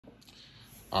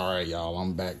All right, y'all,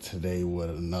 I'm back today with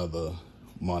another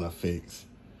Mona fix.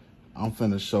 I'm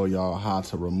finna show y'all how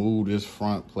to remove this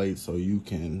front plate so you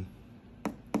can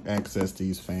access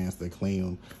these fans to clean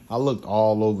them. I looked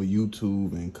all over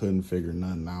YouTube and couldn't figure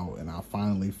nothing out, and I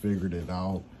finally figured it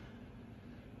out.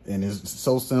 And it's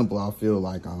so simple, I feel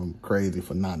like I'm crazy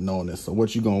for not knowing this. So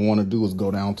what you're gonna wanna do is go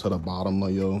down to the bottom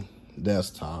of your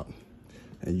desktop,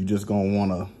 and you're just gonna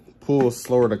wanna pull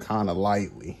sort of kind of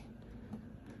lightly.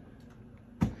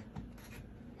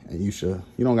 And you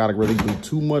don't gotta really do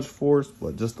too much force,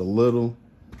 but just a little.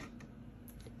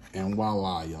 And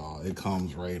voila, y'all, it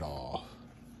comes right off.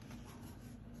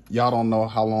 Y'all don't know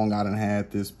how long I done had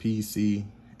this PC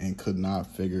and could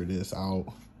not figure this out.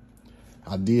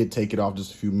 I did take it off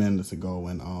just a few minutes ago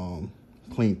and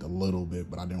cleaned a little bit,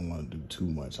 but I didn't want to do too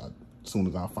much. As soon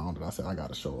as I found it, I said I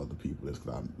gotta show other people this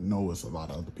because I know it's a lot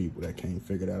of other people that can't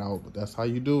figure that out, but that's how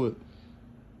you do it.